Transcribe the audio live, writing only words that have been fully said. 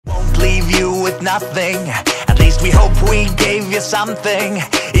you with nothing. At least we hope we gave you something,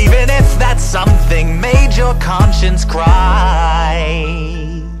 even if that something made your conscience cry.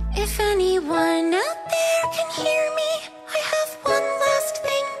 If anyone out there can hear me, I have one last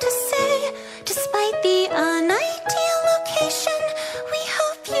thing to say. Despite the unideal location, we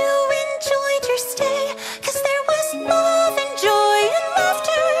hope you enjoyed your stay. 'Cause there was love and joy and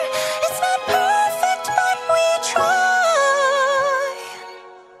laughter. It's not perfect, but we try.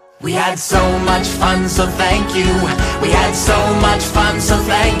 We had so much fun, so thank you. We had so much fun, so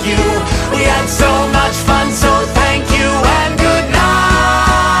thank you. We had so much fun, so thank you.